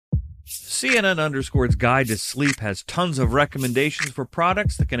CNN Underscored's Guide to Sleep has tons of recommendations for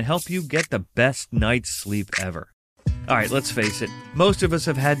products that can help you get the best night's sleep ever. All right, let's face it, most of us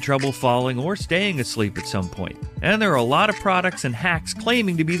have had trouble falling or staying asleep at some point, and there are a lot of products and hacks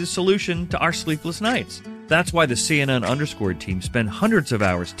claiming to be the solution to our sleepless nights. That's why the CNN Underscored team spend hundreds of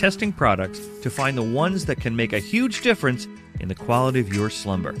hours testing products to find the ones that can make a huge difference in the quality of your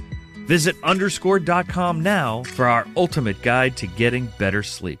slumber. Visit underscored.com now for our ultimate guide to getting better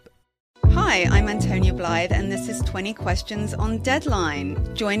sleep. Hi, I'm Antonia Blythe, and this is 20 Questions on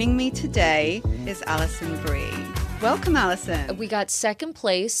Deadline. Joining me today is Alison Brie. Welcome, Alison. We got second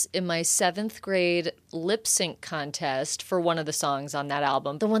place in my 7th grade lip sync contest for one of the songs on that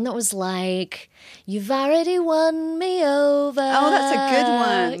album. The one that was like, "You've already won me over." Oh, that's a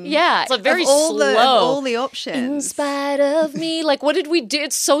good one. Yeah. It's very slow. Of all the options. In spite of me. Like, what did we do?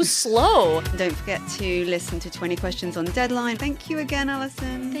 It's so slow. Don't forget to listen to 20 Questions on Deadline. Thank you again,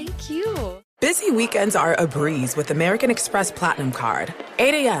 Alison. Thank you. Busy weekends are a breeze with American Express Platinum Card.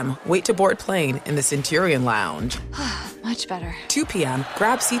 8 a.m., wait to board plane in the Centurion Lounge. Much better. 2 p.m.,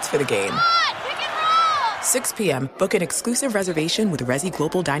 grab seats for the game. 6 p.m., book an exclusive reservation with Resi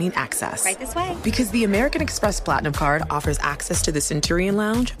Global Dining Access. Right this way. Because the American Express Platinum Card offers access to the Centurion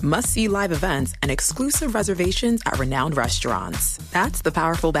Lounge, must-see live events, and exclusive reservations at renowned restaurants. That's the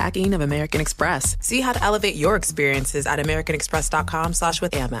powerful backing of American Express. See how to elevate your experiences at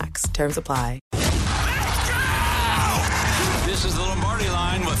americanexpress.com/withAmex. Terms apply. This is the Lombardi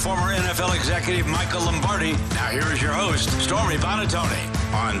Line with former NFL executive Michael Lombardi. Now here is your host, Stormy Buonantony,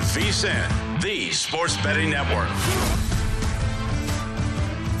 on VSiN, the Sports Betting Network.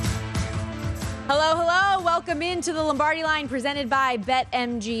 Hello, hello. Welcome into the Lombardi Line presented by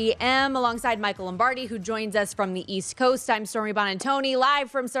BetMGM alongside Michael Lombardi, who joins us from the East Coast. I'm Stormy Buonantony,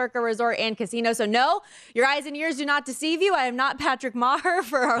 live from Circa Resort and Casino. So no, your eyes and ears do not deceive you. I am not Patrick Maher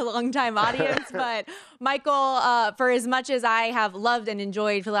for our longtime audience, but Michael, for as much as I have loved and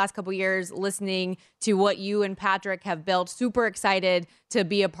enjoyed for the last couple years listening to what you and Patrick have built, super excited to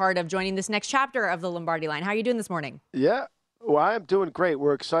be a part of joining this next chapter of the Lombardi Line. How are you doing this morning? Yeah. Well, I'm doing great.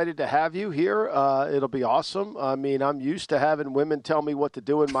 We're excited to have you here. It'll be awesome. I mean, I'm used to having women tell me what to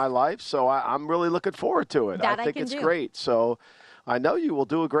do in my life, so I'm really looking forward to it. I think it's great. So I know you will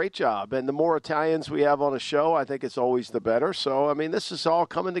do a great job. And the more Italians we have on a show, I think it's always the better. So, I mean, this is all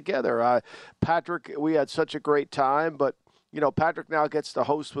coming together. Patrick, we had such a great time, but you know, Patrick now gets to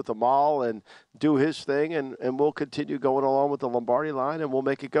host with Amal and do his thing, and we'll continue going along with the Lombardi Line, and we'll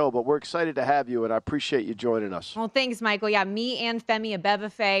make it go. But we're excited to have you, and I appreciate you joining us. Well, thanks, Michael. Yeah, me and Femi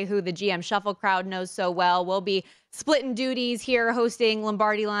Abebefe, who the GM Shuffle crowd knows so well, will be splitting duties here hosting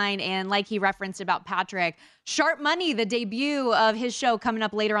Lombardi Line. And like he referenced about Patrick, Sharp Money, the debut of his show coming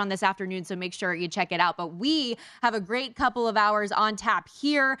up later on this afternoon, so make sure you check it out. But we have a great couple of hours on tap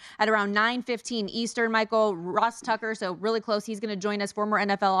here at around 9:15 Eastern. Michael, Ross Tucker, so really close. He's going to join us, former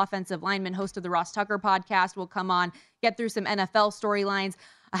NFL offensive lineman, host of the Ross Tucker podcast, will come on, get through some NFL storylines.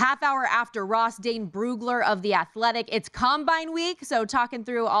 A half hour after Ross, Dane Brugler of The Athletic. It's Combine Week, so talking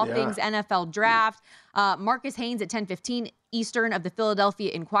through all things NFL draft. Marcus Haynes at 10:15 Eastern of the Philadelphia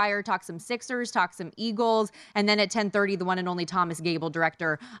Inquirer. Talk some Sixers, talk some Eagles. And then at 10:30, the one and only Thomas Gable,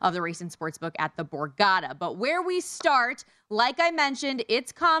 director of the Race and Sportsbook at the Borgata. But where we start, like I mentioned,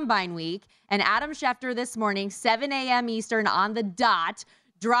 it's Combine Week. And Adam Schefter this morning, 7 a.m. Eastern on the dot,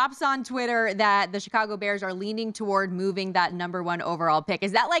 drops on Twitter that the Chicago Bears are leaning toward moving that number 1 overall pick.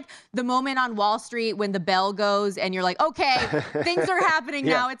 Is that like the moment on Wall Street when the bell goes and you're like, okay, things are happening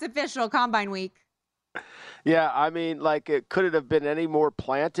now. It's official, Combine Week. Yeah, I mean, like, could it have been any more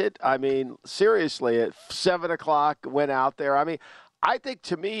planted? I mean, seriously, at 7 o'clock, went out there. I mean, I think,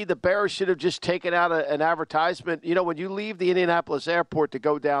 to me, the Bears should have just taken out an advertisement. You know, when you leave the Indianapolis airport to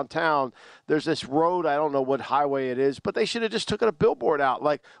go downtown, there's this road, I don't know what highway it is, but they should have just taken a billboard out,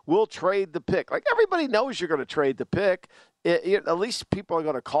 like, we'll trade the pick. Like, everybody knows you're going to trade the pick. At least people are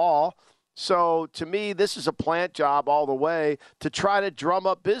going to call. So, to me, this is a plant job all the way to try to drum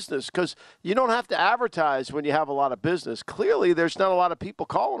up business, because you don't have to advertise when you have a lot of business. Clearly, there's not a lot of people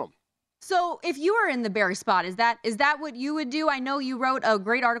calling them. So if you were in the Bears spot, is that what you would do? I know you wrote a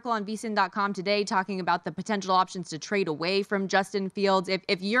great article on vsin.com today talking about the potential options to trade away from Justin Fields.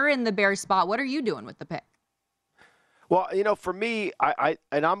 If you're in the Bears spot, what are you doing with the pick? Well, you know, for me,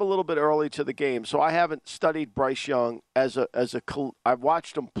 and I'm a little bit early to the game, so I haven't studied Bryce Young I've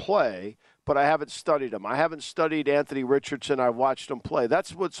watched him play, but I haven't studied him. I haven't studied Anthony Richardson. I've watched him play.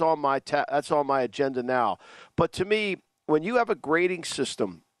 That's what's on that's on my agenda now. But to me, when you have a grading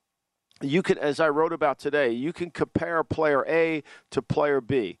system, you can, as I wrote about today, you can compare player A to player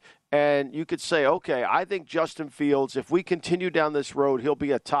B. And you could say, okay, I think Justin Fields, if we continue down this road, he'll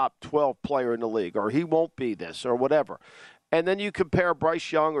be a top 12 player in the league, or he won't be this, or whatever. And then you compare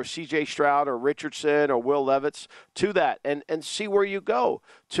Bryce Young or C.J. Stroud or Richardson or Will Levis to that and see where you go.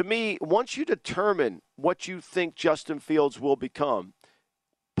 To me, once you determine what you think Justin Fields will become,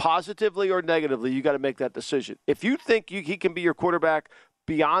 positively or negatively, you got to make that decision. If you think he can be your quarterback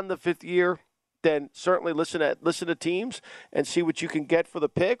beyond the 5th year, then certainly listen to teams and see what you can get for the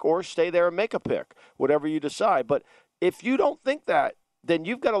pick, or stay there and make a pick, whatever you decide. But if you don't think that, then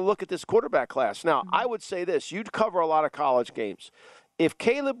you've got to look at this quarterback class. Now, I would say this. You'd cover a lot of college games. If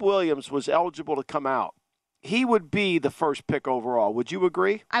Caleb Williams was eligible to come out, he would be the first pick overall. Would you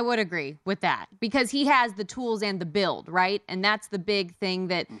agree? I would agree with that, because he has the tools and the build, right? And that's the big thing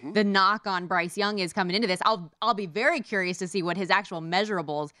that the knock on Bryce Young is coming into this. I'll be very curious to see what his actual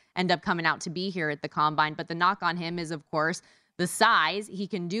measurables end up coming out to be here at the Combine. But the knock on him is, of course, the size. He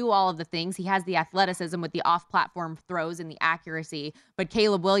can do all of the things. He has the athleticism with the off-platform throws and the accuracy. But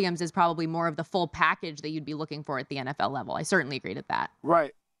Caleb Williams is probably more of the full package that you'd be looking for at the NFL level. I certainly agree with that.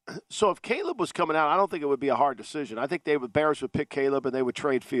 Right. So if Caleb was coming out, I don't think it would be a hard decision. I think Bears would pick Caleb and they would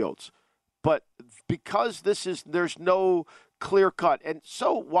trade Fields. But because there's no clear cut. And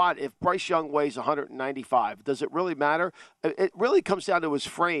so what if Bryce Young weighs 195? Does it really matter? It really comes down to his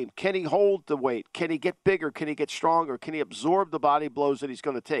frame. Can he hold the weight? Can he get bigger? Can he get stronger? Can he absorb the body blows that he's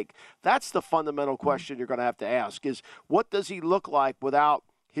going to take? That's the fundamental question you're going to ask is, what does he look like without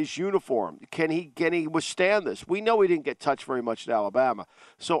his uniform? Can he withstand this? We know he didn't get touched very much at Alabama.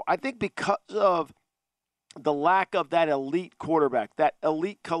 So I think because of the lack of that elite quarterback, that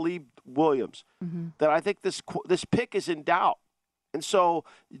elite Caleb Williams, that I think this pick is in doubt. And so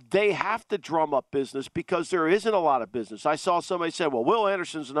they have to drum up business because there isn't a lot of business. I saw somebody say, well, Will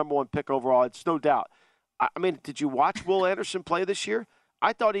Anderson's the number 1 pick overall. It's no doubt. I mean, did you watch Will Anderson play this year?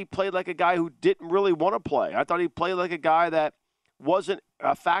 I thought he played like a guy who didn't really want to play. I thought he played like a guy that wasn't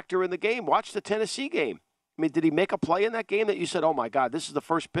a factor in the game. Watch the Tennessee game. I mean, did he make a play in that game that you said, oh, my God, this is the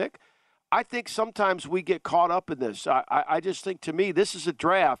first pick? I think sometimes we get caught up in this. I just think, to me, this is a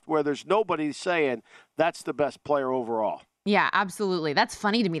draft where there's nobody saying that's the best player overall. Yeah, absolutely. That's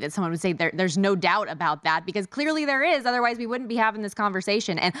funny to me that someone would say there's no doubt about that, because clearly there is. Otherwise, we wouldn't be having this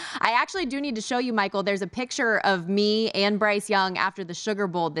conversation. And I actually do need to show you, Michael, there's a picture of me and Bryce Young after the Sugar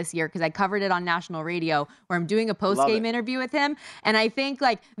Bowl this year, because I covered it on national radio, where I'm doing a post-game interview with him. And I think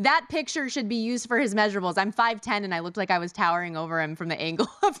that picture should be used for his measurables. I'm 5'10", and I looked like I was towering over him from the angle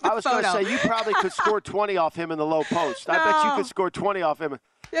of the photo. I was going to say, you probably could score 20 off him in the low post. I bet you could score 20 off him.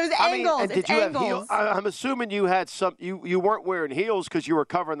 There's angles. Did you have heels? I'm assuming you had some. You weren't wearing heels because you were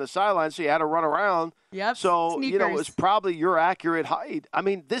covering the sideline, so you had to run around. Yep. So sneakers. it was probably your accurate height. I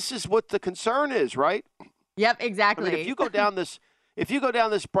mean, this is what the concern is, right? Yep, exactly. I mean, if you go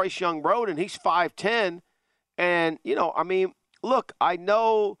down this Bryce Young road and he's 5'10", and look, I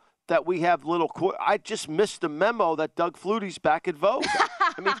know that we have I just missed the memo that Doug Flutie's back at Vogue.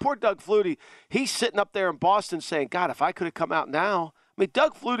 I mean, poor Doug Flutie. He's sitting up there in Boston saying, God, if I could have come out now. I mean,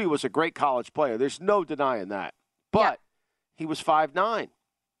 Doug Flutie was a great college player. There's no denying that. But he was 5'9".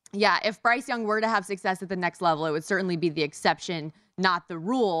 Yeah, if Bryce Young were to have success at the next level, it would certainly be the exception, not the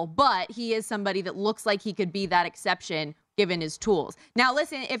rule. But he is somebody that looks like he could be that exception given his tools. Now,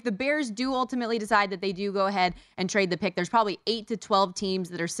 listen, if the Bears do ultimately decide that they do go ahead and trade the pick, there's probably 8 to 12 teams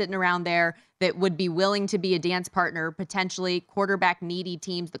that are sitting around there that would be willing to be a dance partner, potentially quarterback needy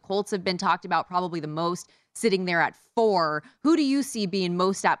teams. The Colts have been talked about probably the most, sitting there at 4. Who do you see being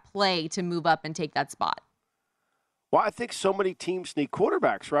most at play to move up and take that spot? Well, I think so many teams need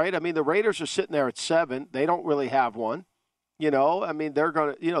quarterbacks, right? I mean, the Raiders are sitting there at 7. They don't really have one. I mean, they're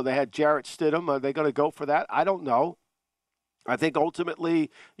going to, they had Jarrett Stidham. Are they going to go for that? I don't know. I think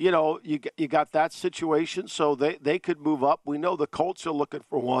ultimately, you got that situation, so they could move up. We know the Colts are looking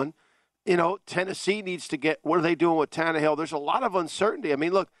for one. Tennessee needs to get – what are they doing with Tannehill? There's a lot of uncertainty. I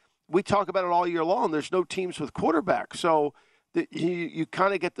mean, look, we talk about it all year long. There's no teams with quarterbacks. So you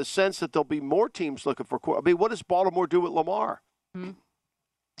kind of get the sense that there'll be more teams looking for quarterbacks. I mean, what does Baltimore do with Lamar?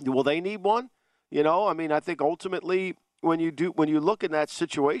 Will they need one? I mean, I think ultimately when you look in that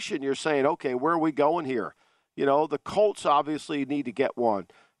situation, you're saying, okay, where are we going here? The Colts obviously need to get one.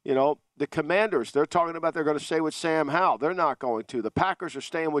 The Commanders, they're talking about they're going to stay with Sam Howell. They're not going to. The Packers are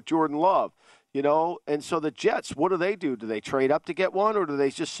staying with Jordan Love. And so the Jets, what do? Do they trade up to get one, or do they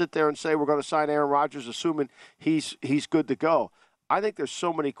just sit there and say we're going to sign Aaron Rodgers, assuming he's good to go? I think there's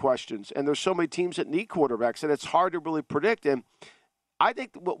so many questions, and there's so many teams that need quarterbacks, and it's hard to really predict. And I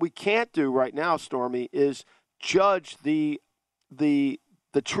think what we can't do right now, Stormy, is judge the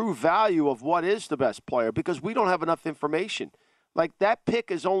true value of what is the best player, because we don't have enough information. Like, that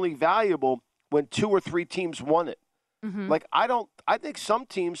pick is only valuable when 2 or 3 teams won it. Mm-hmm. Like, I think some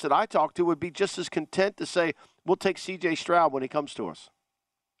teams that I talk to would be just as content to say, we'll take C.J. Stroud when he comes to us.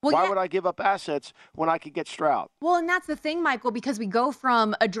 Well, Why would I give up assets when I could get Stroud? Well, and that's the thing, Michael, because we go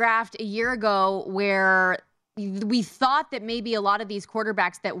from a draft a year ago where we thought that maybe a lot of these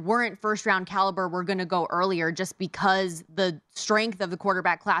quarterbacks that weren't first-round caliber were going to go earlier just because the strength of the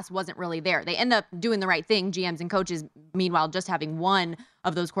quarterback class wasn't really there. They end up doing the right thing, GMs and coaches, meanwhile, just having one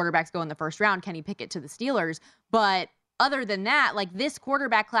of those quarterbacks go in the first round, Kenny Pickett to the Steelers. But other than that, like, this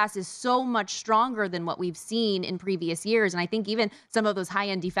quarterback class is so much stronger than what we've seen in previous years. And I think even some of those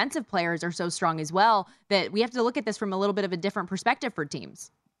high-end defensive players are so strong as well that we have to look at this from a little bit of a different perspective for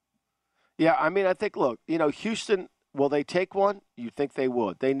teams. Yeah, I mean, I think, look, Houston, will they take one? You think they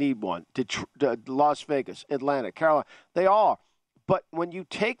would. They need one. Las Vegas, Atlanta, Carolina, they are. But when you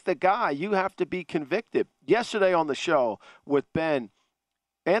take the guy, you have to be convicted. Yesterday on the show with Ben,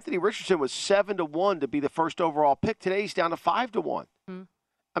 Anthony Richardson was 7-1 to be the first overall pick. Today he's down to 5-1.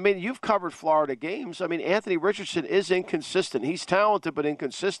 I mean, you've covered Florida games. I mean, Anthony Richardson is inconsistent. He's talented but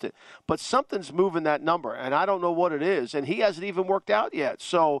inconsistent. But something's moving that number, and I don't know what it is. And he hasn't even worked out yet.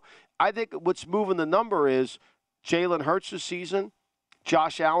 So I think what's moving the number is Jalen Hurts this season,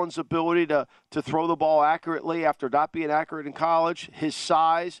 Josh Allen's ability to throw the ball accurately after not being accurate in college, his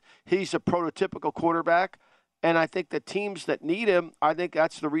size. He's a prototypical quarterback. And I think the teams that need him, I think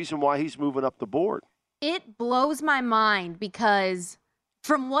that's the reason why he's moving up the board. It blows my mind because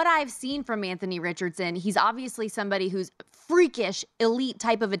from what I've seen from Anthony Richardson, he's obviously somebody who's freakish, elite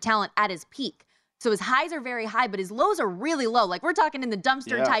type of a talent at his peak. So his highs are very high, but his lows are really low. Like, we're talking in the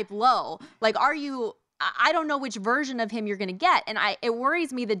dumpster type low. Like, I don't know which version of him you're going to get. And it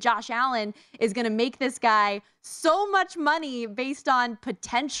worries me that Josh Allen is going to make this guy so much money based on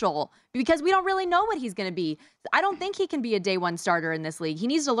potential because we don't really know what he's going to be. I don't think he can be a day one starter in this league. He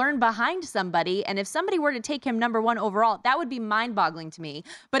needs to learn behind somebody. And if somebody were to take him number 1 overall, that would be mind boggling to me.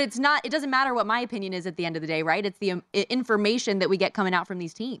 But it doesn't matter what my opinion is at the end of the day, right? It's the information that we get coming out from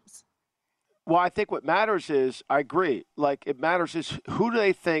these teams. Well, I think what matters is, I agree, like, it matters is who do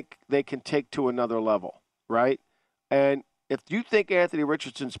they think they can take to another level, right? And if you think Anthony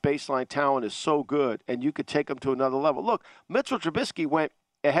Richardson's baseline talent is so good and you could take him to another level, look, Mitchell Trubisky went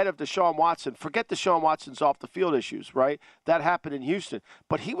ahead of Deshaun Watson. Forget Deshaun Watson's off-the-field issues, right? That happened in Houston.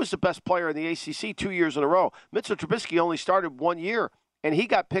 But he was the best player in the ACC 2 years in a row. Mitchell Trubisky only started 1 year, and he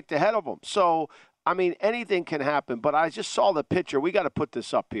got picked ahead of him. So, I mean, anything can happen, but I just saw the picture. We got to put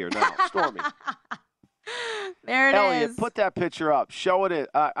this up here now. Stormy. There it Elliot, is. put that picture up. Show it.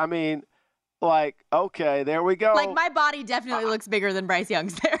 I mean, like, okay, there we go. Like, my body definitely looks bigger than Bryce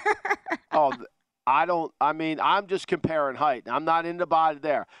Young's there. I'm just comparing height. I'm not in the body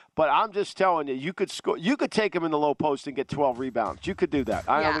there. But I'm just telling you, you could score. You could take him in the low post and get 12 rebounds. You could do that.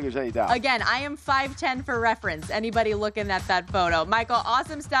 I don't think there's any doubt. Again, I am 5'10" for reference. Anybody looking at that photo. Michael,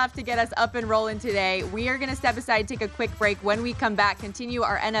 awesome stuff to get us up and rolling today. We are going to step aside, take a quick break. When we come back, continue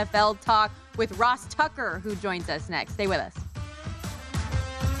our NFL talk with Ross Tucker, who joins us next. Stay with us.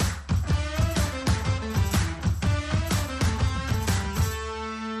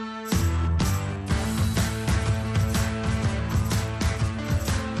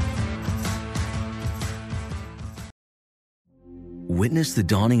 Witness the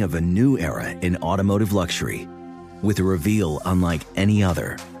dawning of a new era in automotive luxury with a reveal unlike any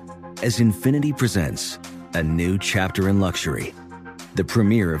other as Infiniti presents a new chapter in luxury, the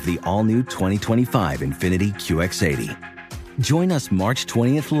premiere of the all-new 2025 Infiniti QX80. Join us March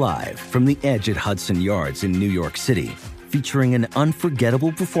 20th live from the Edge at Hudson Yards in New York City, featuring an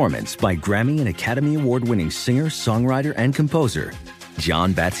unforgettable performance by Grammy and Academy Award-winning singer, songwriter, and composer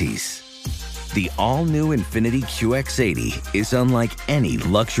Jon Batiste. The all-new Infiniti QX80 is unlike any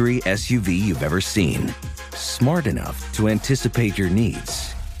luxury SUV you've ever seen. Smart enough to anticipate your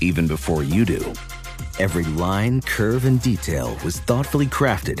needs, even before you do. Every line, curve, and detail was thoughtfully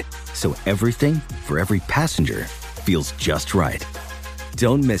crafted, so everything for every passenger feels just right.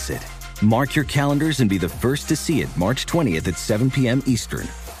 Don't miss it. Mark your calendars and be the first to see it March 20th at 7 p.m. Eastern,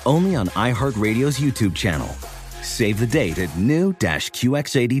 only on iHeartRadio's YouTube channel. Save the date at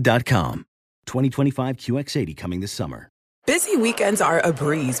new-QX80.com. 2025 QX80 coming this summer. Busy weekends are a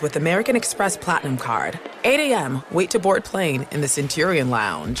breeze with American Express Platinum Card. 8 a.m., wait to board plane in the Centurion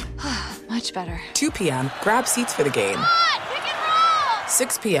Lounge. Much better. 2 p.m., grab seats for the game.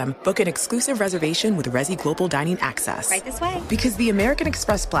 6 p.m., book an exclusive reservation with Resi Global Dining Access. Right this way. Because the American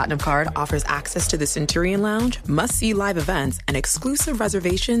Express Platinum Card offers access to the Centurion Lounge, must-see live events, and exclusive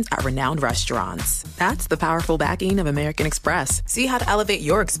reservations at renowned restaurants. That's the powerful backing of American Express. See how to elevate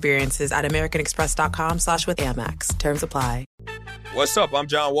your experiences at americanexpress.com/withAmex. Terms apply. What's up? I'm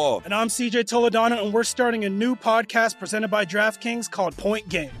John Wall. And I'm CJ Toledano, and we're starting a new podcast presented by DraftKings called Point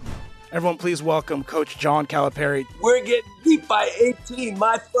Game. Everyone, please welcome Coach John Calipari. We're getting beat by 18.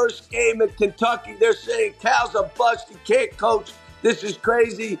 My first game in Kentucky, they're saying Cal's a bust. He can't coach. This is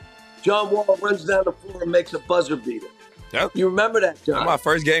crazy. John Wall runs down the floor and makes a buzzer beater. Yep. You remember that, John? That's my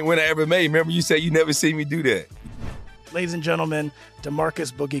first game win I ever made. Remember you said you never see me do that. Ladies and gentlemen,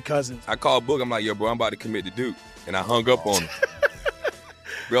 DeMarcus Boogie Cousins. I called Boog. I'm like, yo, bro, I'm about to commit to Duke. And I hung up on him.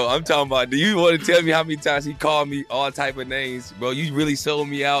 Bro, I'm talking about, do you want to tell me how many times he called me all type of names? Bro, you really sold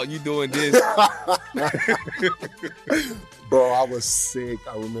me out. You doing this. Bro, I was sick.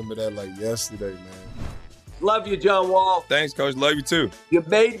 I remember that like yesterday, man. Love you, John Wall. Thanks, Coach. Love you, too. You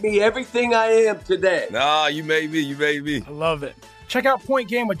made me everything I am today. Nah, you made me. You made me. I love it. Check out Point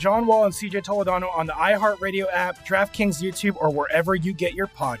Game with John Wall and CJ Toledano on the iHeartRadio app, DraftKings YouTube, or wherever you get your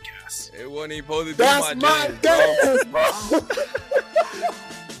podcasts. It wasn't even supposed to be That's my dance, bro.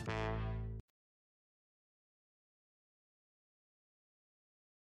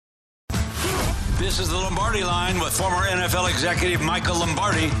 This is the Lombardi Line with former NFL executive Michael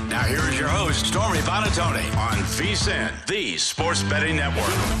Lombardi. Now here is your host, Stormy Bonatoni, on VSiN, the Sports Betting Network.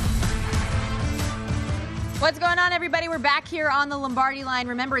 What's going on, everybody? We're back here on the Lombardi Line.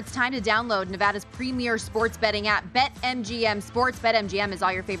 Remember, it's time to download Nevada's premier sports betting app, BetMGM Sports. BetMGM is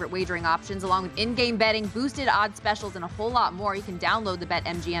all your favorite wagering options, along with in-game betting, boosted odds specials, and a whole lot more. You can download the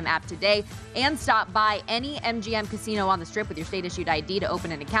BetMGM app today and stop by any MGM casino on the Strip with your state-issued ID to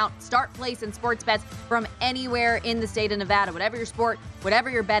open an account. Start placing sports bets from anywhere in the state of Nevada. Whatever your sport, whatever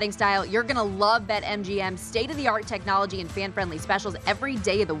your betting style, you're going to love BetMGM's state-of-the-art technology and fan-friendly specials every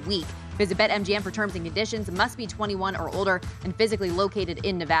day of the week. Visit BetMGM for terms and conditions. Must be 21 or older and physically located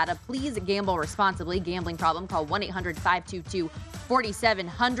in Nevada. Please gamble responsibly. Gambling problem? Call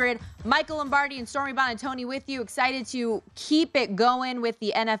 1-800-522-4700. Michael Lombardi and Stormy Bonatoni with you. Excited to keep it going with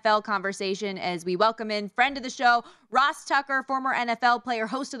the NFL conversation as we welcome in friend of the show, Ross Tucker, former NFL player,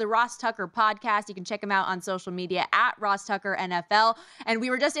 host of the Ross Tucker podcast. You can check him out on social media at Ross Tucker NFL. And we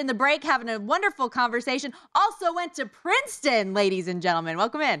were just in the break having a wonderful conversation. Also went to Princeton, ladies and gentlemen.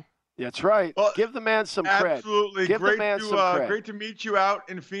 Welcome in. That's right. Well, give the man some credit. Absolutely. Give the man some credit. Great to meet you out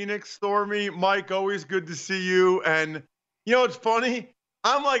in Phoenix, Stormy. Mike, always good to see you. And, you know, it's funny.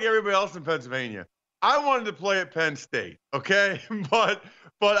 I'm like everybody else in Pennsylvania. I wanted to play at Penn State, okay? But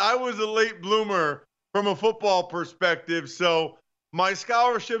I was a late bloomer from a football perspective. So my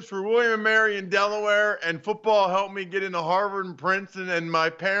scholarships were William & Mary in Delaware, and football helped me get into Harvard and Princeton. And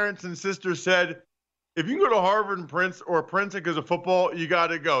my parents and sisters said, if you can go to Harvard and Princeton because of football, you got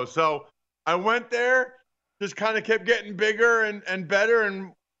to go. So I went there, just kind of kept getting bigger and better.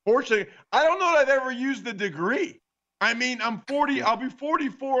 And fortunately, I don't know that I've ever used the degree. I mean, I'm 40. I'll be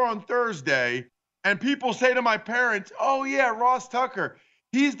 44 on Thursday. And people say to my parents, oh, yeah, Ross Tucker,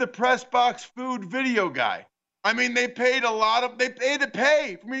 he's the press box food video guy. I mean, they paid they paid to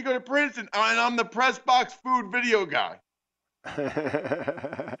pay for me to go to Princeton. And I'm the press box food video guy.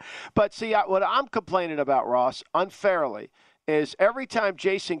 But see, what I'm complaining about, Ross, unfairly, is every time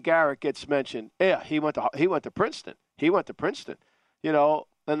Jason Garrett gets mentioned, yeah, he went to Princeton. He went to Princeton, you know.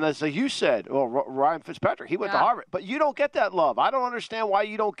 And as you said, well, Ryan Fitzpatrick, he went to Harvard. But you don't get that love. I don't understand why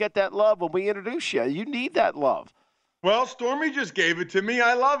you don't get that love when we introduce you. You need that love. Well, Stormy just gave it to me.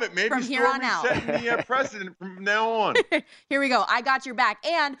 I love it. Maybe from here on out, setting the precedent from now on. Here we go. I got your back.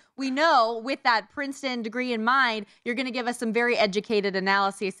 And we know with that Princeton degree in mind, you're going to give us some very educated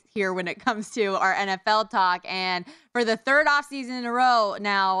analysis here when it comes to our NFL talk. And for the third offseason in a row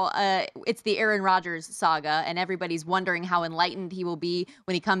now, it's the Aaron Rodgers saga. And everybody's wondering how enlightened he will be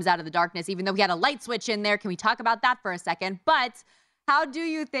when he comes out of the darkness, even though he had a light switch in there. Can we talk about that for a second? But how do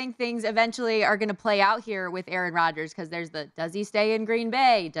you think things eventually are going to play out here with Aaron Rodgers? Because there's does he stay in Green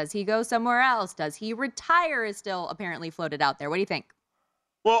Bay? Does he go somewhere else? Does he retire is still apparently floated out there. What do you think?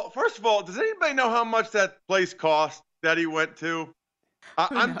 Well, first of all, does anybody know how much that place cost that he went to?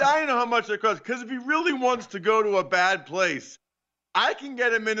 I'm dying to know how much it costs. Because if he really wants to go to a bad place, I can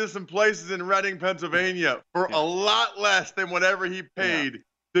get him into some places in Reading, Pennsylvania for a lot less than whatever he paid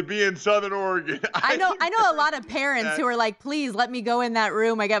to be in Southern Oregon. I know a lot of parents who are like, please let me go in that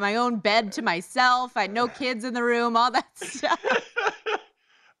room. I got my own bed to myself. I had no kids in the room, all that stuff.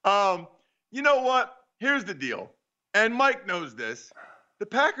 You know what? Here's the deal. And Mike knows this. The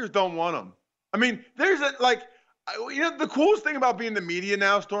Packers don't want him. I mean, the coolest thing about being the media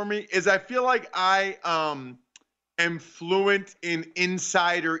now, Stormy, is I feel like I am fluent in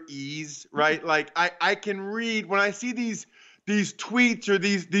insider ease, right? Like I can read when I see these tweets or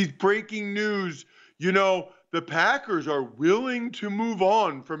these breaking news, you know, the Packers are willing to move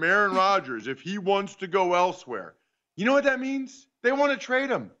on from Aaron Rodgers if he wants to go elsewhere. You know what that means? They want to trade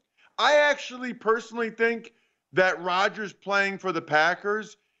him. I actually personally think that Rodgers playing for the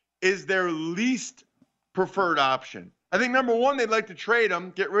Packers is their least preferred option. I think, number one, they'd like to trade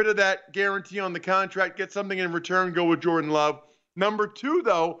him, get rid of that guarantee on the contract, get something in return, go with Jordan Love. Number two,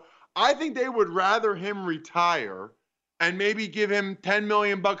 though, I think they would rather him retire and maybe give him $10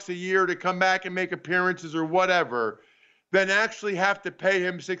 million a year to come back and make appearances or whatever than actually have to pay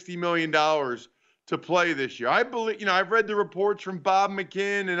him $60 million to play this year. I believe, I've read the reports from Bob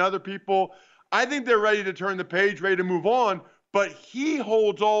McKinn and other people. I think they're ready to turn the page, ready to move on, but he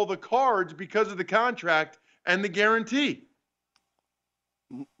holds all the cards because of the contract and the guarantee.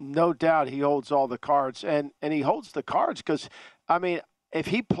 No doubt he holds all the cards, and he holds the cards because, if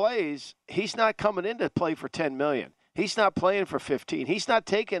he plays, he's not coming in to play for $10 million. He's not playing for 15. He's not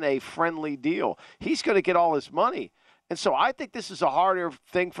taking a friendly deal. He's going to get all his money. And so I think this is a harder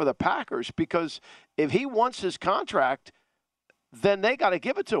thing for the Packers because if he wants his contract, then they got to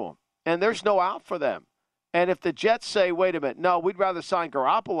give it to him, and there's no out for them. And if the Jets say, wait a minute, no, we'd rather sign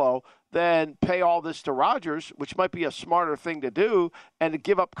Garoppolo than pay all this to Rodgers, which might be a smarter thing to do, and to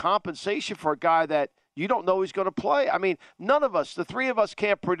give up compensation for a guy that you don't know he's going to play. None of us, the three of us,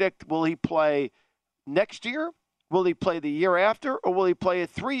 can't predict, will he play next year? Will he play the year after? Or will he play a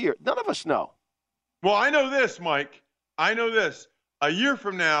 3 year? None of us know. Well, I know this, Mike. I know this. A year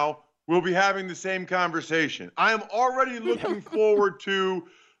from now, we'll be having the same conversation. I am already looking forward to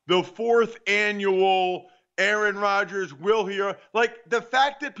the fourth annual Aaron Rodgers, will he? Like, the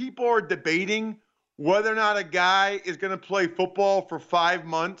fact that people are debating whether or not a guy is going to play football for 5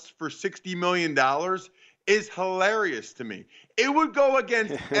 months for $60 million is hilarious to me. It would go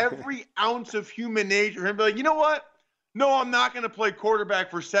against every ounce of human nature. And be like, you know what? No, I'm not going to play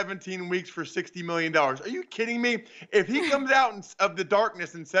quarterback for 17 weeks for $60 million. Are you kidding me? If he comes out of the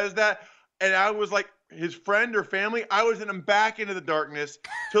darkness and says that, and I was like his friend or family, I was in him back into the darkness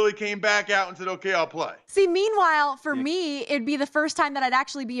till he came back out and said, okay, I'll play. See, meanwhile, for me, it'd be the first time that I'd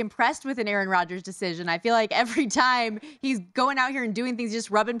actually be impressed with an Aaron Rodgers decision. I feel like every time he's going out here and doing things, just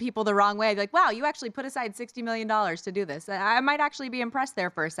rubbing people the wrong way, I'd be like, wow, you actually put aside $60 million to do this. I might actually be impressed there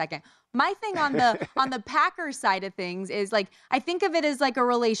for a second. My thing on the Packers side of things is, like, I think of it as like a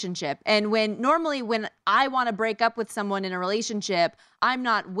relationship. And when I want to break up with someone in a relationship, I'm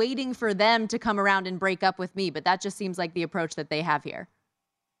not waiting for them to come around and break up with me. But that just seems like the approach that they have here.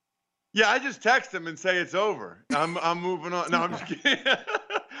 Yeah, I just text him and say it's over. I'm moving on. No, I'm just kidding.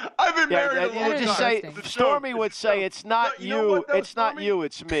 I've been married a long time. Stormy would say, it's not you, it's not you,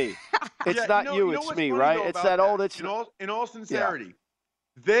 it's me. It's not you, it's me, right? It's that old, it's... In all sincerity,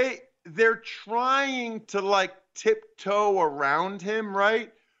 they're trying to, like, tiptoe around him,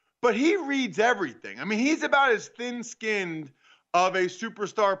 right? But he reads everything. I mean, he's about as thin-skinned of a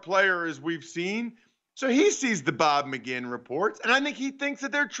superstar player as we've seen. So he sees the Bob McGinn reports, and I think he thinks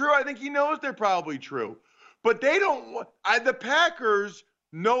that they're true. I think he knows they're probably true. But they don't – the Packers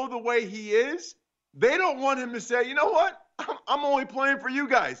know the way he is. They don't want him to say, you know what, I'm only playing for you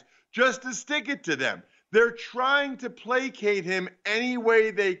guys, just to stick it to them. They're trying to placate him any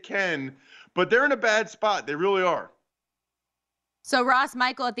way they can, but they're in a bad spot. They really are. So, Ross,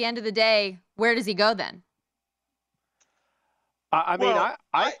 Michael, at the end of the day, where does he go then? I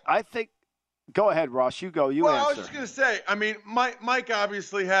think – go ahead, Ross. You go. You answer. I was just going to say, I mean, Mike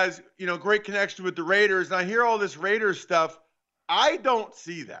obviously has, great connection with the Raiders, and I hear all this Raiders stuff. I don't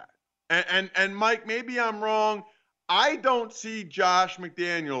see that. And Mike, maybe I'm wrong. I don't see Josh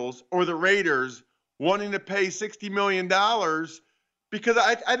McDaniels or the Raiders wanting to pay $60 million because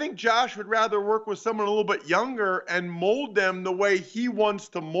I think Josh would rather work with someone a little bit younger and mold them the way he wants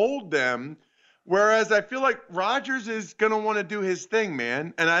to mold them. Whereas I feel like Rodgers is going to want to do his thing,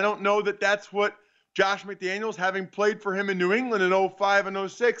 man. And I don't know that that's what Josh McDaniels, having played for him in New England in 05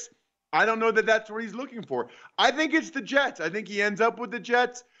 and 06, I don't know that that's what he's looking for. I think it's the Jets. I think he ends up with the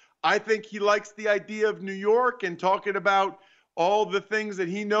Jets. I think he likes the idea of New York and talking about all the things that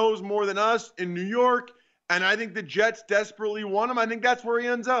he knows more than us in New York. And I think the Jets desperately want him. I think that's where he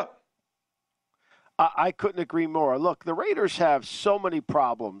ends up. I couldn't agree more. Look, the Raiders have so many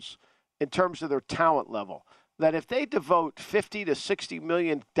problems in terms of their talent level that if they devote $50 to $60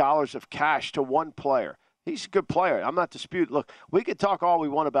 million of cash to one player, he's a good player. I'm not disputing. Look, we could talk all we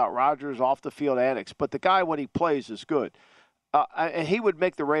want about Rodgers off the field antics, but the guy when he plays is good. And he would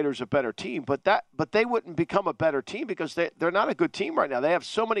make the Raiders a better team, but they wouldn't become a better team because they're not a good team right now. They have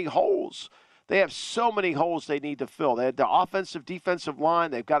so many holes. They have so many holes they need to fill. They had the offensive, defensive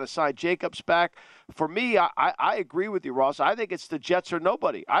line. They've got to sign Jacobs back. For me, I agree with you, Ross. I think it's the Jets or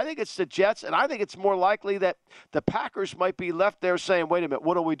nobody. I think it's the Jets, and I think it's more likely that the Packers might be left there saying, wait a minute,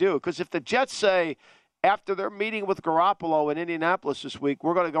 what do we do? Because if the Jets say, after their meeting with Garoppolo in Indianapolis this week,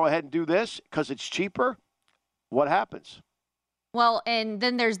 we're going to go ahead and do this because it's cheaper. What happens? Well, and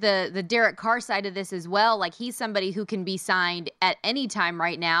then there's the Derek Carr side of this as well. Like, he's somebody who can be signed at any time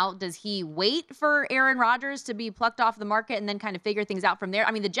right now. Does he wait for Aaron Rodgers to be plucked off the market and then kind of figure things out from there?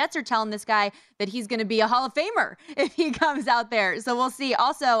 I mean, the Jets are telling this guy that he's going to be a Hall of Famer if he comes out there. So we'll see.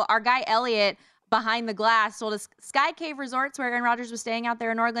 Also, our guy Elliot behind the glass told us Sky Cave Resorts, where Aaron Rodgers was staying out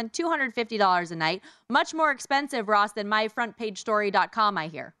there in Oregon, $250 a night. Much more expensive, Ross, than myfrontpagestory.com, I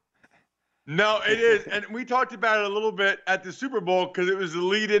hear. No, it is. And we talked about it a little bit at the Super Bowl because it was the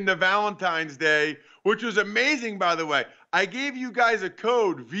lead into Valentine's Day, which was amazing, by the way. I gave you guys a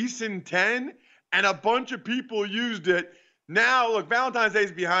code, VSIN10, and a bunch of people used it. Now, look, Valentine's Day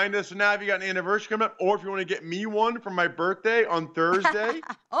is behind us, so now if you got an anniversary coming up, or if you want to get me one for my birthday on Thursday,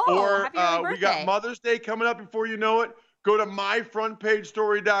 happy early we got birthday. Mother's Day coming up before you know it, go to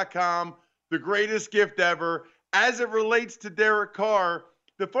myfrontpagestory.com, the greatest gift ever. As it relates to Derek Carr,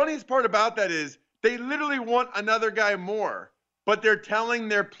 the funniest part about that is they literally want another guy more, but they're telling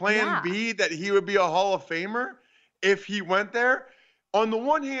their plan B that he would be a Hall of Famer if he went there. On the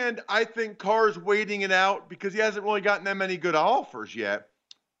one hand, I think Carr's waiting it out because he hasn't really gotten that many good offers yet.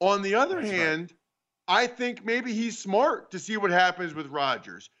 On the other hand, I think maybe he's smart to see what happens with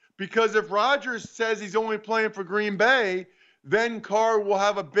Rodgers, because if Rodgers says he's only playing for Green Bay, then Carr will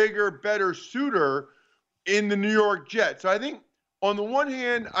have a bigger, better suitor in the New York Jets. So I think on the one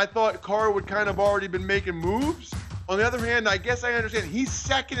hand, I thought Carr would kind of already been making moves. On the other hand, I guess I understand he's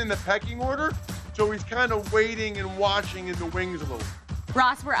second in the pecking order, so he's kind of waiting and watching in the wings a little.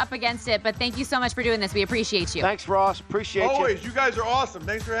 Ross, we're up against it, but thank you so much for doing this. We appreciate you. Thanks, Ross. Appreciate you. Always. You guys are awesome.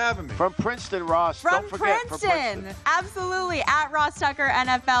 Thanks for having me. From Princeton, Ross. From Don't forget, Princeton. From Princeton. Absolutely. At Ross Tucker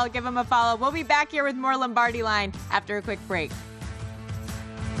NFL. Give him a follow. We'll be back here with more Lombardi Line after a quick break.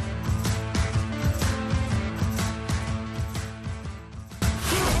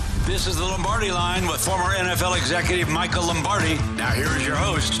 This is the Lombardi Line with former NFL executive Michael Lombardi. Now here is your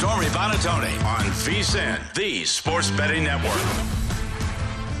host, Stormy Bonatoni, on VSIN, the Sports Betting Network.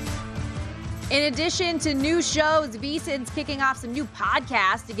 In addition to new shows, VSIN's kicking off some new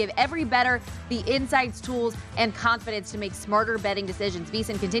podcasts to give every bettor the insights, tools, and confidence to make smarter betting decisions.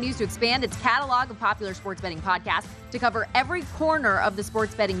 VSIN continues to expand its catalog of popular sports betting podcasts to cover every corner of the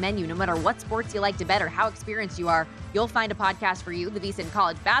sports betting menu. No matter what sports you like to bet or how experienced you are, you'll find a podcast for you. The VSIN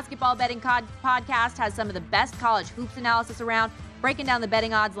College Basketball Betting Podcast has some of the best college hoops analysis around. Breaking down the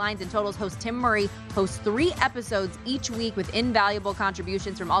betting odds, lines, and totals, host Tim Murray hosts 3 episodes each week with invaluable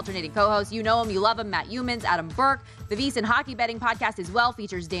contributions from alternating co-hosts. You know him, you love him, Matt Humans, Adam Burke. The VSiN Hockey Betting Podcast as well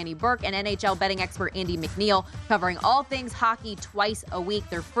features Danny Burke and NHL betting expert Andy McNeil, covering all things hockey twice a week.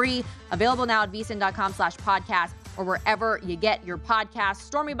 They're free, available now at vsin.com/podcast or wherever you get your podcasts.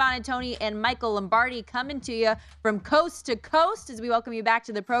 Stormy Bonatoni and Michael Lombardi coming to you from coast to coast as we welcome you back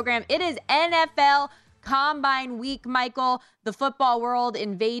to the program. It is NFL Combine Week, Michael. The football world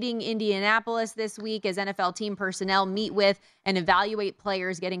invading Indianapolis this week as NFL team personnel meet with and evaluate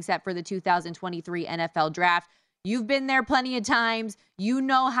players getting set for the 2023 NFL Draft. You've been there plenty of times. You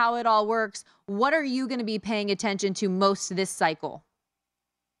know how it all works. What are you going to be paying attention to most this cycle?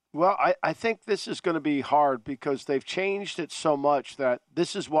 Well, I think this is going to be hard because they've changed it so much that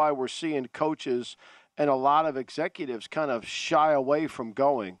this is why we're seeing coaches and a lot of executives kind of shy away from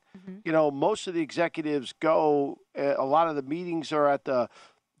going. Mm-hmm. You know, most of the executives go, a lot of the meetings are at the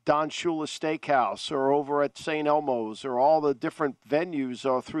Don Shula Steakhouse or over at St. Elmo's or all the different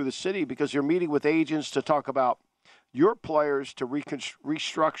venues through the city because you're meeting with agents to talk about your players to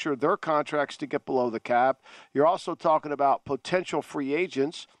restructure their contracts to get below the cap. You're also talking about potential free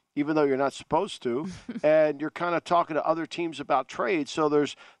agents, even though you're not supposed to, and you're kind of talking to other teams about trades. So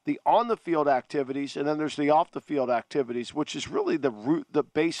there's the on-the-field activities, and then there's the off-the-field activities, which is really the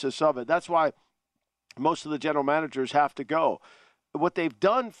basis of it. That's why most of the general managers have to go. What they've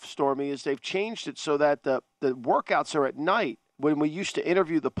done, Stormy, is they've changed it so that the workouts are at night when we used to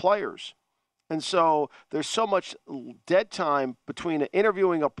interview the players. And so there's so much dead time between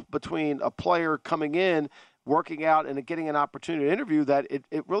between a player coming in, working out, and getting an opportunity to interview that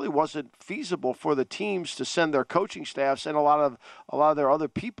it really wasn't feasible for the teams to send their coaching staffs and a lot of their other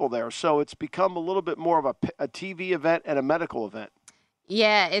people there. So it's become a little bit more of a TV event and a medical event.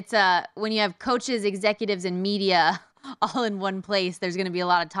 Yeah, it's when you have coaches, executives, and media all in one place, there's going to be a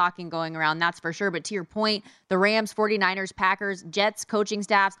lot of talking going around, that's for sure. But to your point, the Rams, 49ers, Packers, Jets, coaching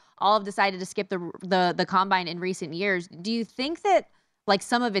staffs all have decided to skip the combine in recent years. Do you think that like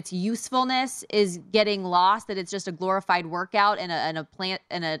some of its usefulness is getting lost, that it's just a glorified workout and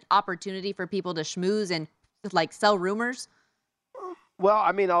an opportunity for people to schmooze and like sell rumors? Well,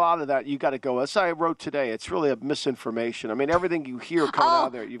 I mean, a lot of that you got to go. As I wrote today, it's really a misinformation. I mean, everything you hear coming out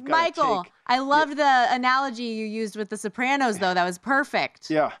of there, you've got Michael, to take. I loved the analogy you used with The Sopranos, though. That was perfect.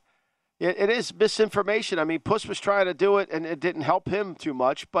 Yeah. It is misinformation. I mean, Puss was trying to do it, and it didn't help him too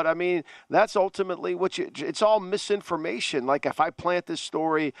much. But, I mean, that's ultimately it's all misinformation. Like, if I plant this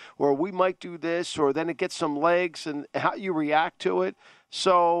story, or we might do this, or then it gets some legs, and how you react to it.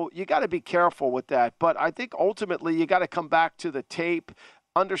 So you got to be careful with that. But I think ultimately you got to come back to the tape,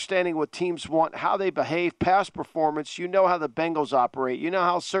 understanding what teams want, how they behave, past performance. You know how the Bengals operate. You know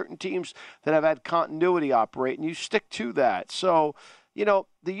how certain teams that have had continuity operate, and you stick to that. So,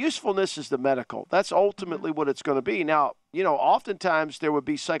 the usefulness is the medical. That's ultimately what it's going to be. Now, oftentimes there would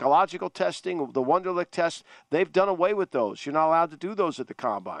be psychological testing, the Wonderlic test. They've done away with those. You're not allowed to do those at the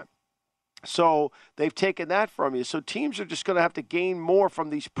Combine. So they've taken that from you. So teams are just going to have to gain more from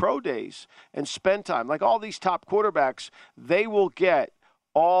these pro days and spend time. Like all these top quarterbacks, they will get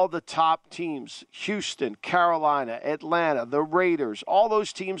all the top teams, Houston, Carolina, Atlanta, the Raiders, all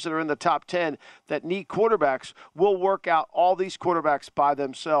those teams that are in the top 10 that need quarterbacks will work out all these quarterbacks by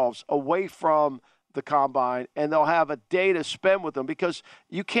themselves away from the Combine, and they'll have a day to spend with them because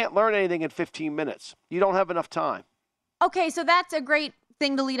you can't learn anything in 15 minutes. You don't have enough time. Okay, so that's a great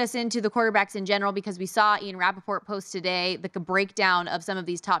thing to lead us into the quarterbacks in general, because we saw Ian Rappaport post today the breakdown of some of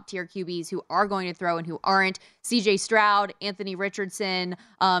these top tier QBs who are going to throw and who aren't. CJ Stroud, Anthony Richardson,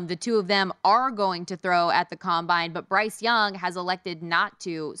 the two of them are going to throw at the Combine, but Bryce Young has elected not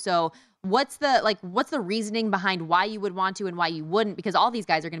to. So what's the reasoning behind why you would want to and why you wouldn't? Because all these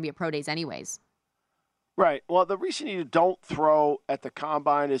guys are going to be at pro days anyways. Right. Well, the reason you don't throw at the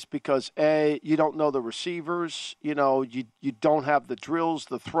Combine is because, A, you don't know the receivers. You don't have the drills,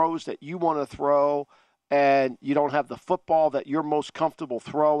 the throws that you want to throw, and you don't have the football that you're most comfortable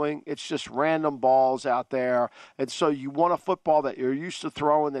throwing. It's just random balls out there. And so you want a football that you're used to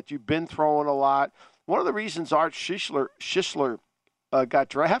throwing, that you've been throwing a lot. One of the reasons Art Schissler got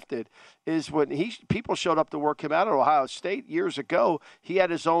drafted is when people showed up to work him out at Ohio State years ago, he had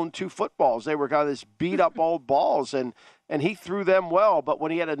his own 2 footballs. They were kind of this beat-up old balls, and he threw them well. But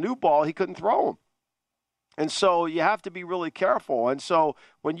when he had a new ball, he couldn't throw them. And so you have to be really careful. And so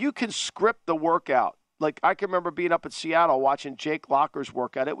when you can script the workout, like I can remember being up at Seattle watching Jake Locker's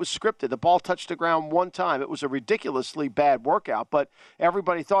workout. It was scripted. The ball touched the ground one time. It was a ridiculously bad workout, but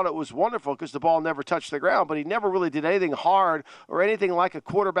everybody thought it was wonderful because the ball never touched the ground, but he never really did anything hard or anything like a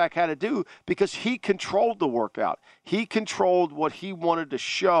quarterback had to do because he controlled the workout. He controlled what he wanted to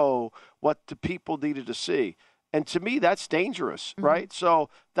show, what the people needed to see. And to me, that's dangerous, right? So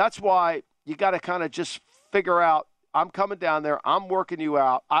that's why you got to kind of just figure out, I'm coming down there. I'm working you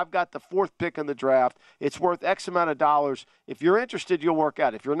out. I've got the 4th pick in the draft. It's worth X amount of dollars. If you're interested, you'll work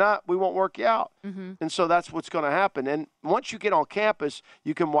out. If you're not, we won't work you out. And so that's what's going to happen. And once you get on campus,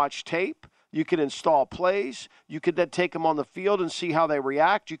 you can watch tape. You can install plays. You can then take them on the field and see how they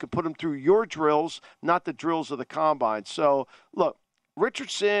react. You can put them through your drills, not the drills of the Combine. So, look,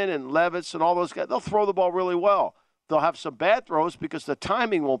 Richardson and Levis and all those guys, they'll throw the ball really well. They'll have some bad throws because the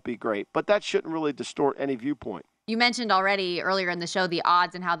timing won't be great, but that shouldn't really distort any viewpoint. You mentioned already earlier in the show the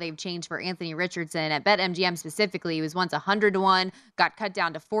odds and how they've changed for Anthony Richardson. At BetMGM specifically, he was once 100-1, got cut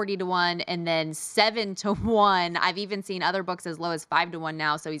down to 40-1, and then 7-1. I've even seen other books as low as 5-1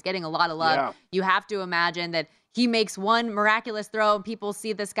 now, so he's getting a lot of love. Yeah. You have to imagine that he makes one miraculous throw, and people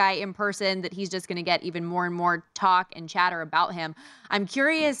see this guy in person, that he's just going to get even more and more talk and chatter about him. I'm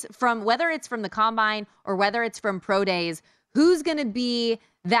curious, from whether it's from the Combine or whether it's from pro days, who's going to be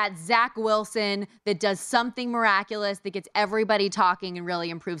that Zach Wilson that does something miraculous that gets everybody talking and really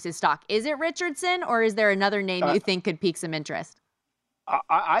improves his stock? Is it Richardson, or is there another name you think could pique some interest?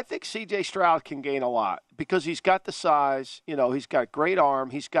 I think C.J. Stroud can gain a lot because he's got the size. He's got great arm.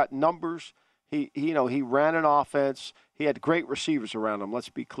 He's got numbers. He ran an offense. He had great receivers around him. Let's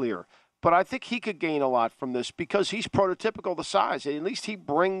be clear. But I think he could gain a lot from this because he's prototypical the size. At least he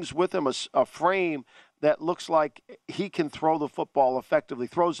brings with him a frame that looks like he can throw the football effectively,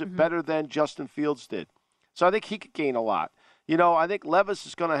 throws it better than Justin Fields did. So I think he could gain a lot. I think Levis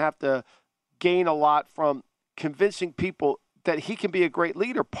is going to have to gain a lot from convincing people that he can be a great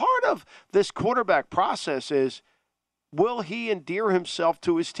leader. Part of this quarterback process is, will he endear himself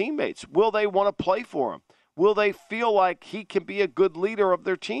to his teammates? Will they want to play for him? Will they feel like he can be a good leader of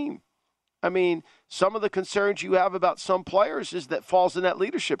their team? I mean, some of the concerns you have about some players is that falls in that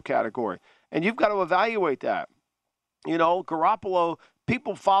leadership category. And you've got to evaluate that. Garoppolo,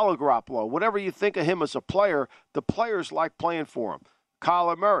 people follow Garoppolo. Whatever you think of him as a player, the players like playing for him.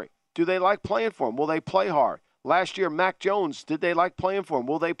 Kyler Murray, do they like playing for him? Will they play hard? Last year, Mac Jones, did they like playing for him?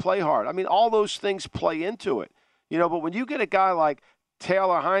 Will they play hard? I mean, all those things play into it. But when you get a guy like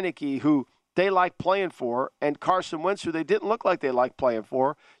Taylor Heineke, who they like playing for, and Carson Wentz, who they didn't look like they liked playing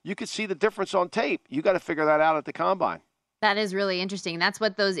for, you could see the difference on tape. You got to figure that out at the Combine. That is really interesting. That's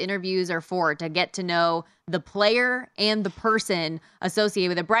what those interviews are for, to get to know the player and the person associated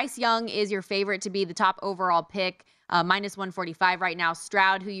with it. Bryce Young is your favorite to be the top overall pick, minus 145 right now.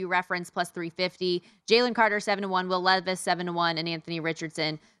 Stroud, who you referenced, plus 350. Jalen Carter, 7-1. Will Levis, 7-1. And Anthony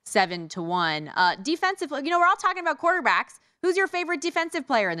Richardson, 7-1. Defensive, we're all talking about quarterbacks. Who's your favorite defensive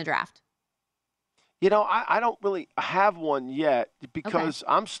player in the draft? I don't really have one yet because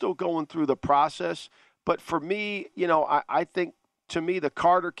I'm still going through the process. But for me, I think, to me, the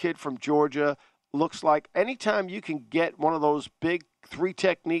Carter kid from Georgia looks like anytime you can get one of those big 3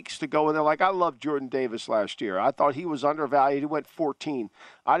 techniques to go in there. Like, I loved Jordan Davis last year. I thought he was undervalued. He went 14.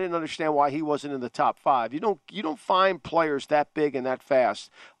 I didn't understand why he wasn't in the top 5. You don't find players that big and that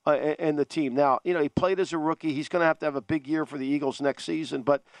fast in the team. Now, he played as a rookie. He's going to have a big year for the Eagles next season.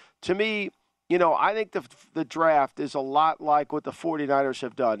 But to me, I think the draft is a lot like what the 49ers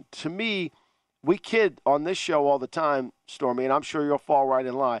have done. To me, we kid on this show all the time, Stormy, and I'm sure you'll fall right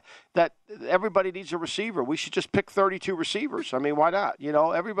in line, that everybody needs a receiver. We should just pick 32 receivers. I mean, why not?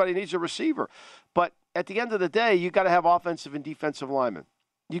 Everybody needs a receiver. But at the end of the day, you got to have offensive and defensive linemen.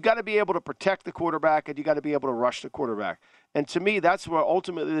 You got to be able to protect the quarterback, and you got to be able to rush the quarterback. And to me, that's where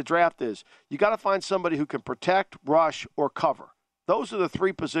ultimately the draft is. You got to find somebody who can protect, rush, or cover. Those are the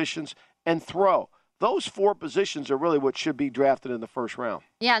 3 positions, and throw. Those 4 positions are really what should be drafted in the first round.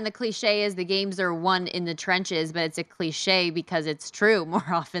 Yeah, and the cliche is the games are won in the trenches, but it's a cliche because it's true more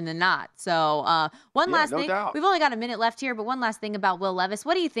often than not. So last thing. Doubt. We've only got a minute left here, but one last thing about Will Levis.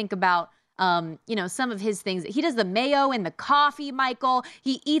 What do you think about some of his things? He does the mayo in the coffee, Michael.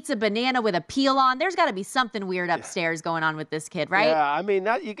 He eats a banana with a peel on. There's got to be something weird upstairs going on with this kid, right? Yeah, I mean,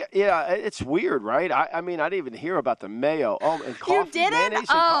 it's weird, right? I didn't even hear about the mayo. Oh, and coffee, you didn't? mayonnaise,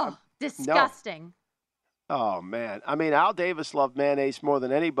 oh, disgusting. No. Oh, man. I mean, Al Davis loved mayonnaise more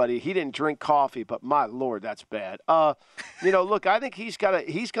than anybody. He didn't drink coffee, but my Lord, that's bad. Look, I think he's going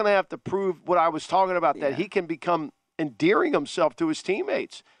to have to prove what I was talking about, that he can become endearing himself to his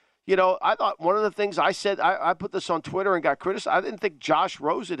teammates. I thought one of the things I said, I put this on Twitter and got criticized. I didn't think Josh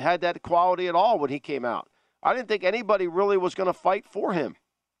Rosen had that quality at all when he came out. I didn't think anybody really was going to fight for him.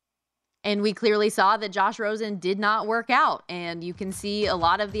 And we clearly saw that Josh Rosen did not work out, and you can see a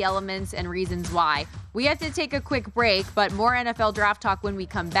lot of the elements and reasons why. We have to take a quick break, but more NFL draft talk when we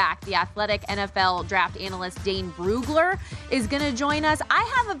come back. The Athletic NFL draft analyst Dane Brugler is going to join us. I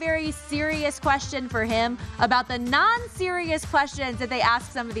have a very serious question for him about the non-serious questions that they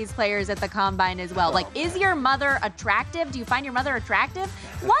ask some of these players at the Combine as well. Like, is your mother attractive? Do you find your mother attractive?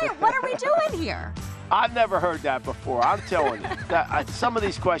 What are we doing here? I've never heard that before. I'm telling you. Some of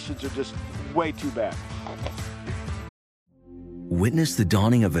these questions are just way too bad. Witness the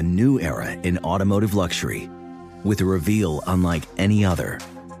dawning of a new era in automotive luxury with a reveal unlike any other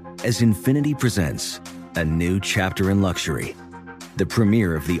as Infiniti presents a new chapter in luxury, the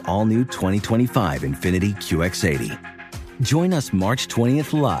premiere of the all-new 2025 Infiniti QX80. Join us March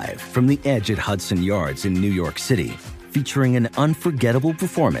 20th live from the Edge at Hudson Yards in New York City, featuring an unforgettable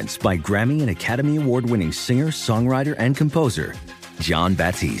performance by Grammy and Academy Award-winning singer, songwriter, and composer, Jon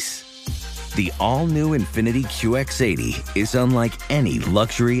Batiste. The all-new Infiniti QX80 is unlike any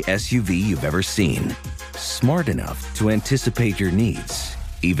luxury SUV you've ever seen. Smart enough to anticipate your needs,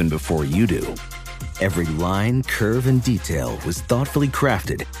 even before you do. Every line, curve, and detail was thoughtfully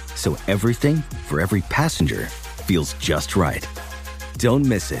crafted, so everything for every passenger feels just right. Don't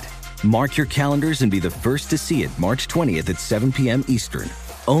miss it. Mark your calendars and be the first to see it March 20th at 7 p.m. Eastern,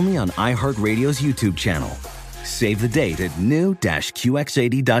 only on iHeartRadio's YouTube channel. Save the date at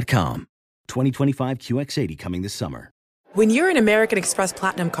new-QX80.com. 2025 QX80 coming this summer. When you're an American Express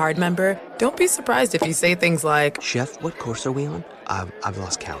Platinum Card member, don't be surprised if you say things like, "Chef, what course are we on? I've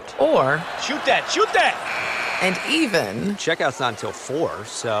lost count." Or, "Shoot that! And even, "Checkout's not until 4,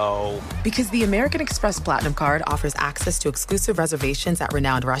 so..." Because the American Express Platinum Card offers access to exclusive reservations at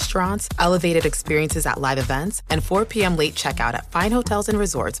renowned restaurants, elevated experiences at live events, and 4 p.m. late checkout at fine hotels and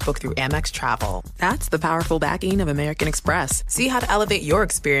resorts booked through Amex Travel. That's the powerful backing of American Express. See how to elevate your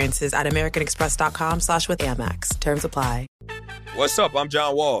experiences at americanexpress.com/withAmex. Terms apply. What's up? I'm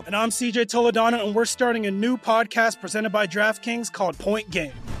John Wall. And I'm CJ Toledano, and we're starting a new podcast presented by DraftKings called Point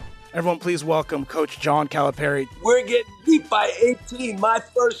Game. Everyone, please welcome Coach John Calipari. We're getting beat by 18. My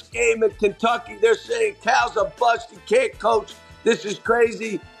first game in Kentucky, they're saying Cal's a bust. He can't coach. This is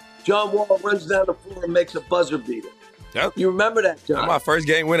crazy. John Wall runs down the floor and makes a buzzer beater. Yep. You remember that, John? That's my first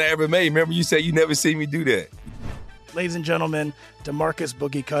game winner I ever made. Remember you said you never see me do that. Ladies and gentlemen, DeMarcus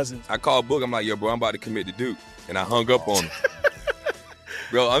Boogie Cousins. I called Boog. I'm like, yo, bro, I'm about to commit to Duke. And I hung up on him.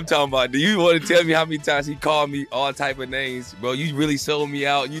 Bro, I'm talking about, do you want to tell me how many times he called me all type of names? Bro, you really sold me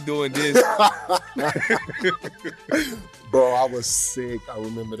out. You doing this. Bro, I was sick. I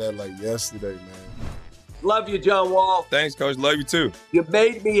remember that like yesterday, man. Love you, John Wall. Thanks, Coach. Love you, too. You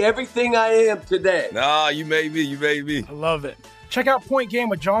made me everything I am today. Nah, you made me. You made me. I love it. Check out Point Game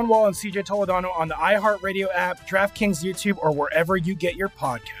with John Wall and CJ Toledano on the iHeartRadio app, DraftKings YouTube, or wherever you get your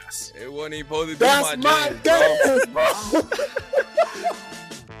podcasts. It wasn't even supposed to be That's my dance, bro.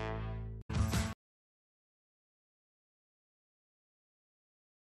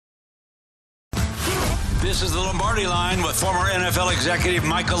 This is the Lombardi Line with former NFL executive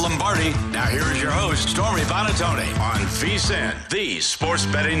Michael Lombardi. Now here is your host, Stormy Bonatoni, on VSiN, the Sports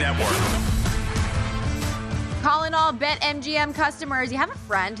Betting Network. Calling all BetMGM customers. You have a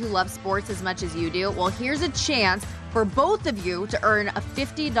friend who loves sports as much as you do? Well, here's a chance for both of you to earn a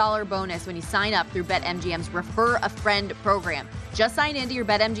 $50 bonus when you sign up through BetMGM's Refer a Friend program. Just sign into your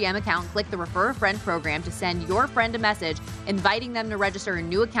BetMGM account, click the Refer a Friend program to send your friend a message inviting them to register a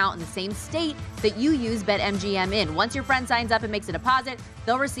new account in the same state that you use BetMGM in. Once your friend signs up and makes a deposit,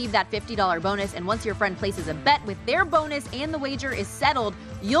 they'll receive that $50 bonus. And once your friend places a bet with their bonus and the wager is settled,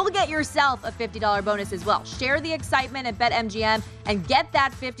 you'll get yourself a $50 bonus as well. Share the excitement at BetMGM and get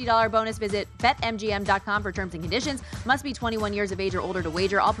that $50 bonus. Visit BetMGM.com for terms and conditions. Must be 21 years of age or older to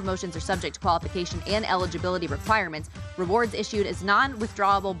wager. All promotions are subject to qualification and eligibility requirements. Rewards issued as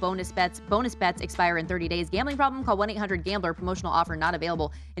non-withdrawable bonus bets. Bonus bets expire in 30 days. Gambling problem? Call 1-800-GAMBLER. Promotional offer not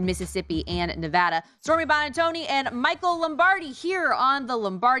available in Mississippi and Nevada. Stormy Bonatoni and Michael Lombardi here on the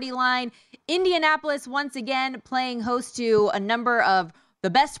Lombardi Line. Indianapolis once again playing host to a number of the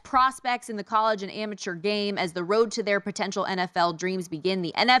best prospects in the college and amateur game as the road to their potential NFL dreams begin.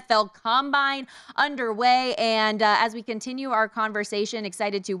 The NFL Combine underway. And as we continue our conversation,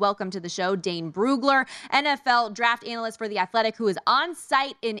 excited to welcome to the show Dane Brugler, NFL draft analyst for The Athletic, who is on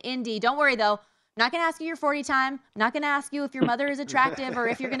site in Indy. Don't worry, though. I'm not going to ask you your 40 time. I'm not going to ask you if your mother is attractive or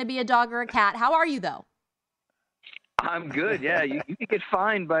if you're going to be a dog or a cat. How are you, though? I'm good. Yeah, you can get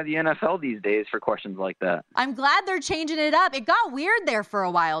fined by the NFL these days for questions like that. I'm glad they're changing it up. It got weird there for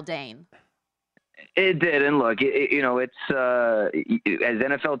a while, Dane. It did, and look, it's as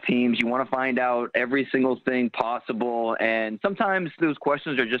NFL teams, you want to find out every single thing possible, and sometimes those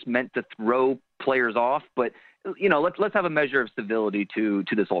questions are just meant to throw players off. But let's have a measure of civility to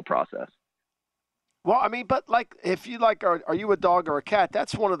this whole process. Well, I mean, but like, if you like, are you a dog or a cat?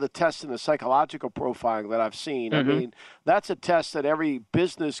 That's one of the tests in the psychological profiling that I've seen. Mm-hmm. I mean, that's a test that every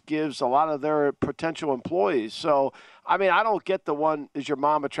business gives a lot of their potential employees. So, I mean, I don't get the one, is your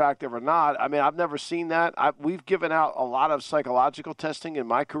mom attractive or not? I mean, I've never seen that. We've given out a lot of psychological testing in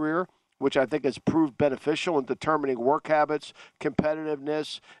my career, which I think has proved beneficial in determining work habits,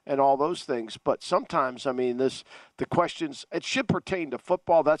 competitiveness, and all those things. But sometimes, I mean, the questions, it should pertain to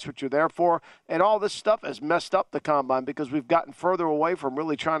football. That's what you're there for. And all this stuff has messed up the Combine because we've gotten further away from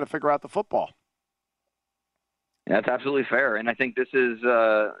really trying to figure out the football. That's absolutely fair. And I think this is,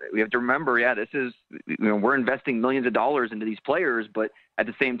 we have to remember, this is, we're investing millions of dollars into these players, but at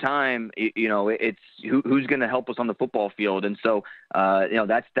the same time, it's who's going to help us on the football field. And so,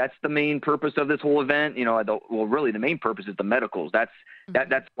 that's the main purpose of this whole event. Really the main purpose is the medicals. That's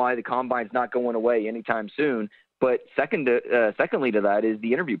why the Combine's not going away anytime soon. But secondly to that is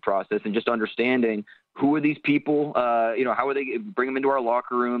the interview process and just understanding who are these people, how are they, bring them into our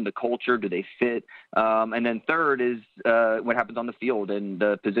locker room, the culture, do they fit? And then third is what happens on the field and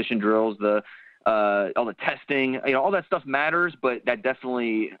the position drills, all the testing, all that stuff matters, but that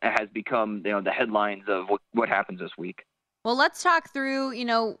definitely has become, the headlines of what happens this week. Well, let's talk through,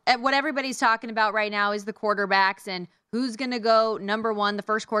 what everybody's talking about right now is the quarterbacks and who's going to go number one, the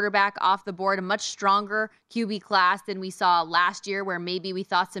first quarterback off the board, a much stronger QB class than we saw last year where maybe we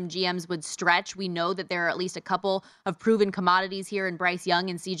thought some GMs would stretch. We know that there are at least a couple of proven commodities here in Bryce Young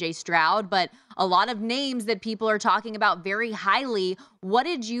and CJ Stroud, but a lot of names that people are talking about very highly. What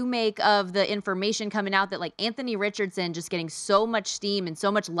did you make of the information coming out that like Anthony Richardson just getting so much steam and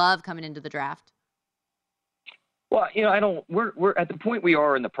so much love coming into the draft? Well, we're at the point we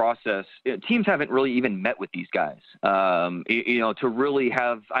are in the process. Teams haven't really even met with these guys. To really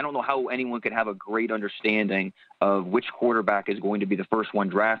have, I don't know how anyone could have a great understanding of which quarterback is going to be the first one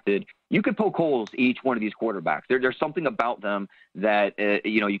drafted. You could poke holes each one of these quarterbacks. There's something about them that,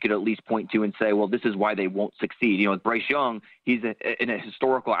 you could at least point to and say, well, this is why they won't succeed. With Bryce Young, he's a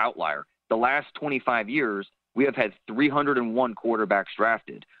historical outlier. The last 25 years, we have had 301 quarterbacks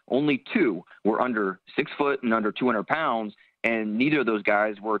drafted. Only 2 were under 6 foot and under 200 pounds, and neither of those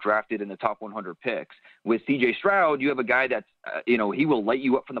guys were drafted in the top 100 picks. With CJ Stroud, you have a guy that's, he will light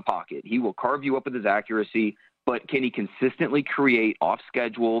you up from the pocket. He will carve you up with his accuracy. but can he consistently create off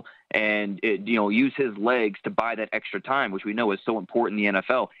schedule and use his legs to buy that extra time, which we know is so important in the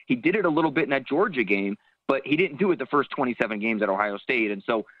NFL? He did it a little bit in that Georgia game, but he didn't do it the first 27 games at Ohio State. And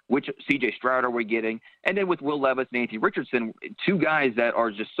so which C.J. Stroud are we getting? And then with Will Levis and Anthony Richardson, two guys that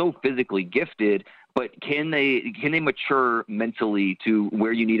are just so physically gifted, but can they mature mentally to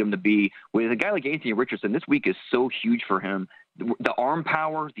where you need them to be? With a guy like Anthony Richardson, this week is so huge for him. The arm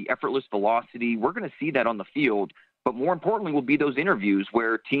power, the effortless velocity, we're going to see that on the field. But more importantly will be those interviews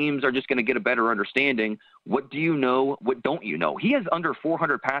where teams are just going to get a better understanding. What do you know? What don't you know? He has under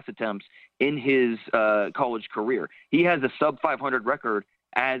 400 pass attempts in his college career. He has a sub-500 record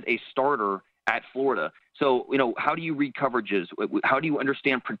as a starter at Florida. So, how do you read coverages? How do you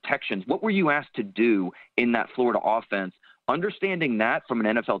understand protections? What were you asked to do in that Florida offense? Understanding that from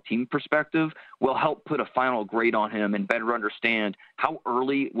an NFL team perspective will help put a final grade on him and better understand how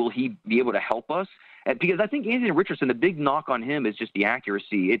early will he be able to help us. Because I think Anthony Richardson, the big knock on him is just the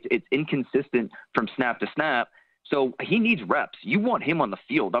accuracy. It's inconsistent from snap to snap. So he needs reps. You want him on the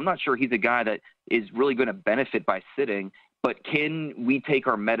field. I'm not sure he's a guy that is really going to benefit by sitting. But can we take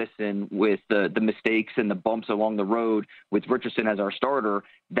our medicine with the mistakes and the bumps along the road with Richardson as our starter?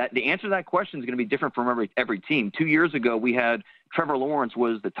 That the answer to that question is going to be different from every team. 2 years ago, we had Trevor Lawrence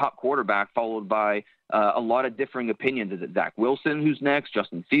was the top quarterback, followed by a lot of differing opinions. Is it Zach Wilson who's next,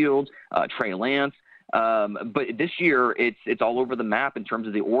 Justin Fields, Trey Lance? But this year, it's all over the map in terms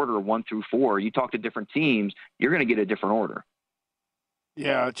of the order 1 through 4. You talk to different teams, you're going to get a different order.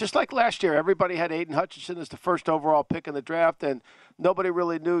 Yeah, just like last year, everybody had Aiden Hutchinson as the first overall pick in the draft, and nobody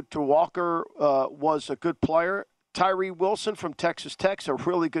really knew Walker was a good player. Tyree Wilson from Texas Tech's a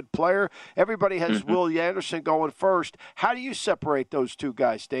really good player. Everybody has Will Anderson going first. How do you separate those two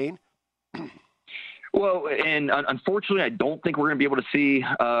guys, Dane? Well, and unfortunately, I don't think we're going to be able to see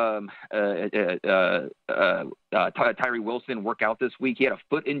Tyree Wilson work out this week. He had a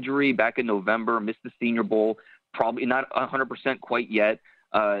foot injury back in November, missed the Senior Bowl. Probably not 100% quite yet.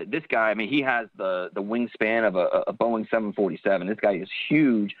 This guy, he has the wingspan of a Boeing 747. This guy is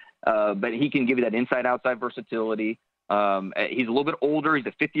huge, but he can give you that inside-outside versatility. He's a little bit older. He's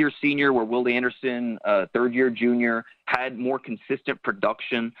a fifth-year senior, where Will Anderson, third-year junior, had more consistent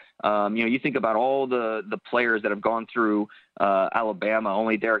production. You think about all the players that have gone through Alabama.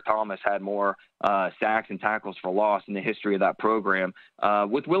 Only Derek Thomas had more sacks and tackles for loss in the history of that program.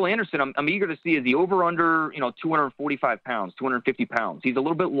 With Will Anderson, I'm eager to see, is he over/under 245 pounds, 250 pounds? He's a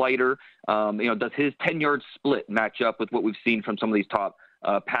little bit lighter. Does his 10-yard split match up with what we've seen from some of these top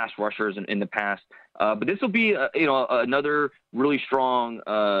pass rushers in the past? But this will be, another really strong,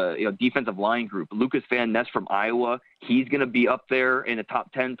 defensive line group. Lucas Van Ness from Iowa, he's going to be up there in the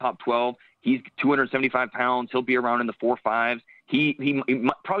top 10, top 12. He's 275 pounds. He'll be around in the 4.5s. He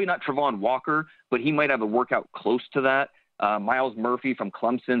probably not Travon Walker, but he might have a workout close to that. Miles Murphy from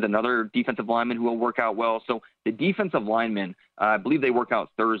Clemson's another defensive lineman who will work out well. So the defensive linemen, I believe they work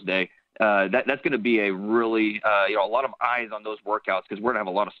out Thursday. That's going to be a really, a lot of eyes on those workouts because we're going to have a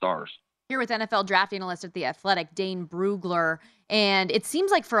lot of stars. Here with NFL draft analyst at The Athletic, Dane Brugler. And it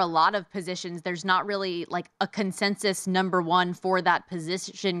seems like for a lot of positions, there's not really like a consensus number one for that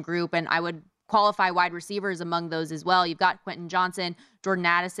position group. And I would qualify wide receivers among those as well. You've got Quentin Johnson, Jordan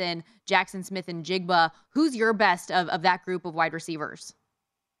Addison, Jackson Smith, and Jigba. Who's your best of that group of wide receivers?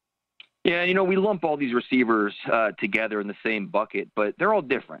 Yeah, we lump all these receivers together in the same bucket, but they're all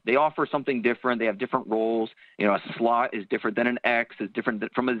different. They offer something different. They have different roles. A slot is different than an X, is different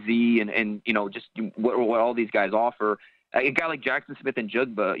from a Z, and just what all these guys offer. A guy like Jackson Smith and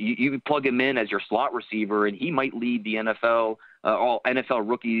Jigba, you plug him in as your slot receiver, and he might lead the NFL, all NFL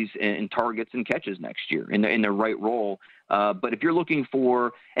rookies in targets and catches next year in the right role. But if you're looking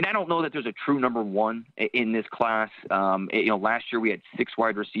for, and I don't know that there's a true number one in this class. Last year we had 6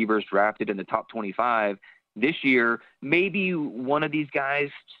 wide receivers drafted in the top 25. This year, maybe one of these guys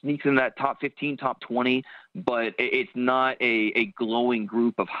sneaks in that top 15, top 20, but it's not a glowing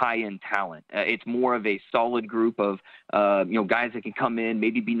group of high-end talent. It's more of a solid group of, guys that can come in,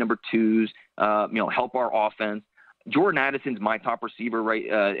 maybe be number 2s, help our offense. Jordan Addison's my top receiver right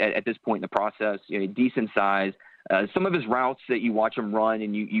at this point in the process, decent size. Some of his routes that you watch him run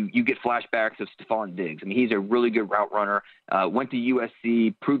and you get flashbacks of Stephon Diggs. He's a really good route runner, went to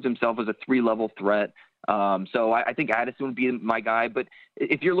USC, proved himself as a 3-level threat. So I think Addison would be my guy. But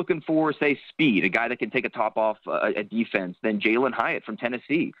if you're looking for, say, speed, a guy that can take a top off a defense, then Jalen Hyatt from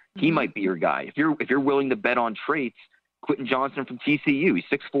Tennessee, he might be your guy. If you're willing to bet on traits, Quentin Johnson from TCU, he's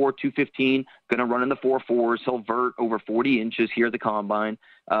 6'4", 215, going to run in the 4.4s. He'll vert over 40 inches here at the combine.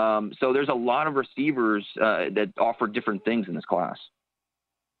 So there's a lot of receivers that offer different things in this class.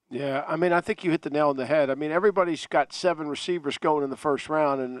 Yeah, I mean, I think you hit the nail on the head. I mean, everybody's got 7 receivers going in the first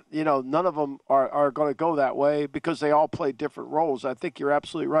round, and, none of them are going to go that way because they all play different roles. I think you're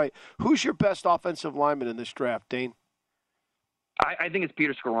absolutely right. Who's your best offensive lineman in this draft, Dane? I think it's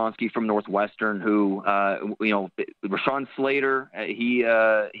Peter Skoronski from Northwestern, who, Rashawn Slater, he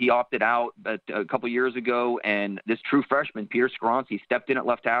opted out a couple years ago, and this true freshman, Peter Skoronski, stepped in at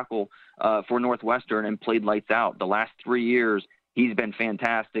left tackle for Northwestern and played lights out. The last 3 years, he's been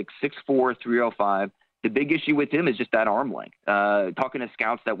fantastic, 6'4", 305. The big issue with him is just that arm length. Talking to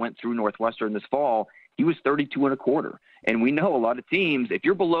scouts that went through Northwestern this fall, he was 32 1/4. And we know a lot of teams, if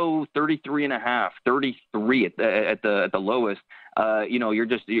you're below 33 1/2, 33 at the lowest, you're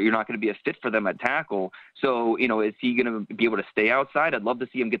not going to be a fit for them at tackle. So, is he going to be able to stay outside? I'd love to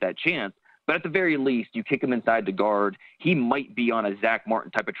see him get that chance. But at the very least, you kick him inside the guard. He might be on a Zach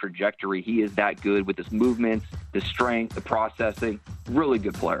Martin type of trajectory. He is that good with his movements, the strength, the processing. Really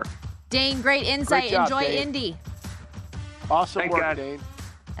good player. Dane, great insight. Great job, Enjoy Dane. Indy. Awesome Thanks, work, guys. Dane.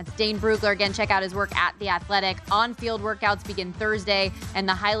 That's Dane Brugler. Again, check out his work at The Athletic. On-field workouts begin Thursday and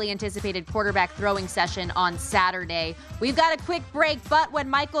the highly anticipated quarterback throwing session on Saturday. We've got a quick break, but when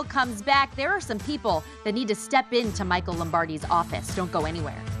Michael comes back, there are some people that need to step into Michael Lombardi's office. Don't go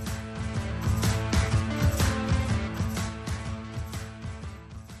anywhere.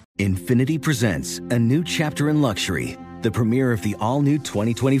 Infinity presents a new chapter in luxury, the premiere of the all-new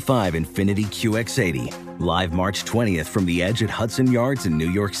 2025 Infinity QX80, live March 20th from the Edge at Hudson Yards in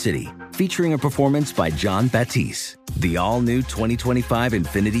New York City, featuring a performance by John Batiste. The all-new 2025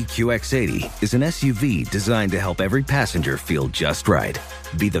 Infinity QX80 is an SUV designed to help every passenger feel just right.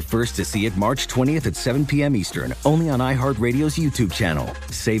 Be the first to see it March 20th at 7 p.m. Eastern, only on iHeartRadio's YouTube channel.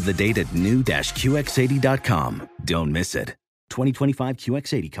 Save the date at new-QX80.com. Don't miss it. 2025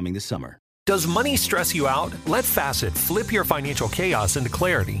 QX80 coming this summer. Does money stress you out? Let Facet flip your financial chaos into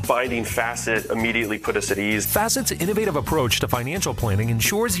clarity. Finding Facet immediately put us at ease. Facet's innovative approach to financial planning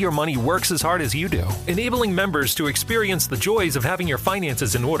ensures your money works as hard as you do, enabling members to experience the joys of having your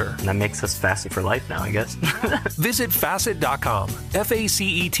finances in order. And that makes us Facet for life now, I guess. Visit Facet.com,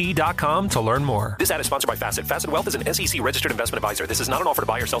 FACET.com to learn more. This ad is sponsored by Facet. Facet Wealth is an SEC registered investment advisor. This is not an offer to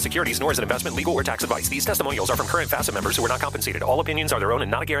buy or sell securities, nor is it investment, legal, or tax advice. These testimonials are from current Facet members who are not compensated. All opinions are their own and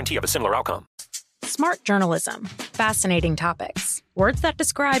not a guarantee of a similar outcome. Smart journalism. Fascinating topics. Words that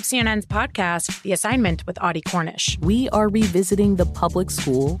describe CNN's podcast, The Assignment with Audie Cornish. We are revisiting the public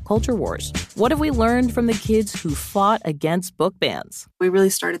school culture wars. What have we learned from the kids who fought against book bans? We really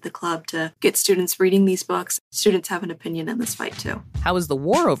started the club to get students reading these books. Students have an opinion in this fight, too. How has the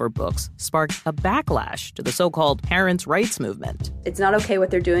war over books sparked a backlash to the so-called parents' rights movement? It's not okay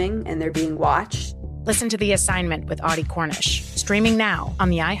what they're doing, and they're being watched. Listen to The Assignment with Audie Cornish. Streaming now on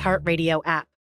the iHeartRadio app.